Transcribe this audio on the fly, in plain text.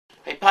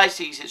Hey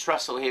Pisces, it's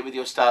Russell here with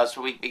your stars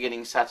for week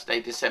beginning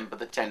Saturday, December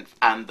the 10th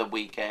and the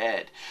week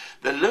ahead.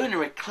 The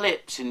lunar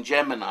eclipse in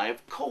Gemini,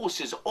 of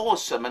course, is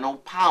awesome and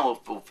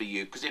all-powerful for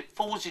you because it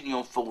falls in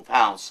your 4th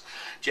house.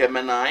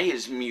 Gemini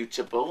is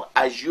mutable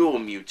as you're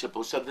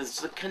mutable, so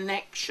there's a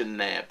connection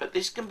there, but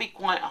this can be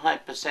quite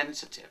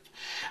hypersensitive.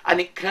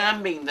 And it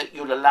can mean that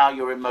you'll allow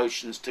your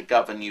emotions to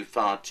govern you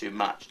far too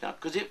much. Now,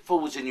 because it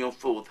falls in your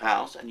 4th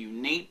house, and you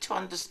need to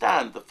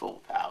understand the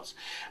 4th house,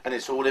 and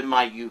it's all in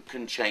my You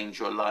Can Change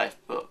Your Life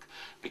book.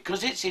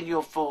 Because it's in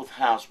your 4th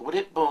house, what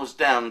it boils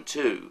down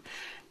to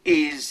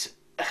is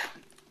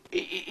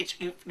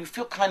you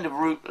feel kind of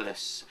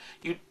rootless.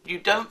 You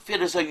don't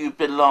feel as though you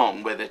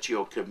belong, whether to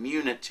your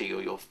community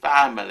or your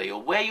family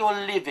or where you're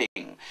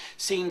living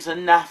seems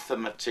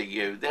anathema to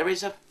you. There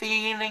is a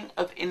feeling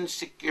of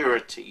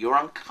insecurity. You're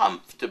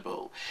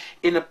uncomfortable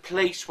in a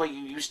place where you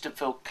used to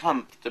feel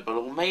comfortable,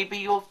 or maybe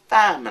your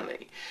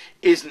family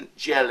isn't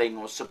gelling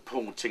or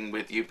supporting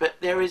with you, but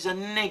there is a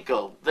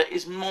niggle that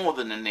is more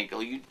than a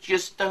niggle. You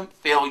just don't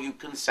feel you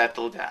can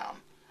settle down.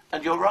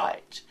 And you're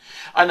right.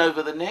 And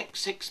over the next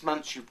 6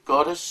 months, you've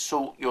got to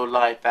sort your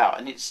life out.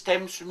 And it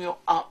stems from your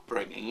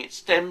upbringing. It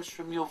stems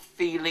from your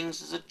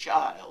feelings as a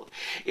child.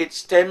 It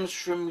stems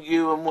from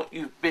you and what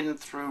you've been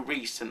through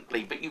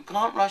recently. But you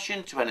can't rush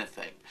into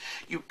anything.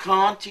 You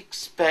can't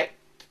expect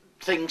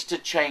things to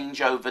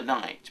change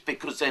overnight,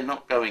 because they're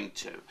not going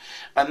to.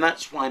 And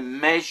that's why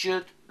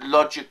measured,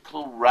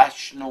 logical,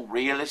 rational,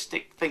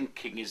 realistic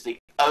thinking is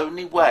the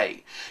only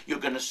way you're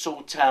going to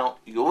sort out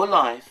your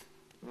life,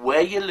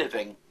 where you're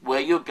living, where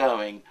you're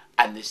going,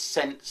 and this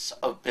sense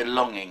of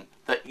belonging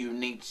that you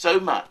need so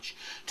much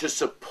to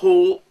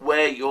support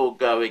where you're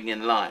going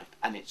in life.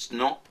 And it's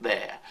not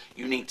there.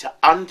 You need to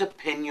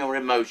underpin your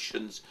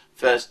emotions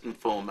first and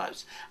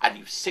foremost. And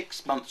you've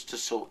 6 months to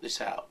sort this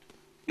out.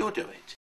 You'll do it.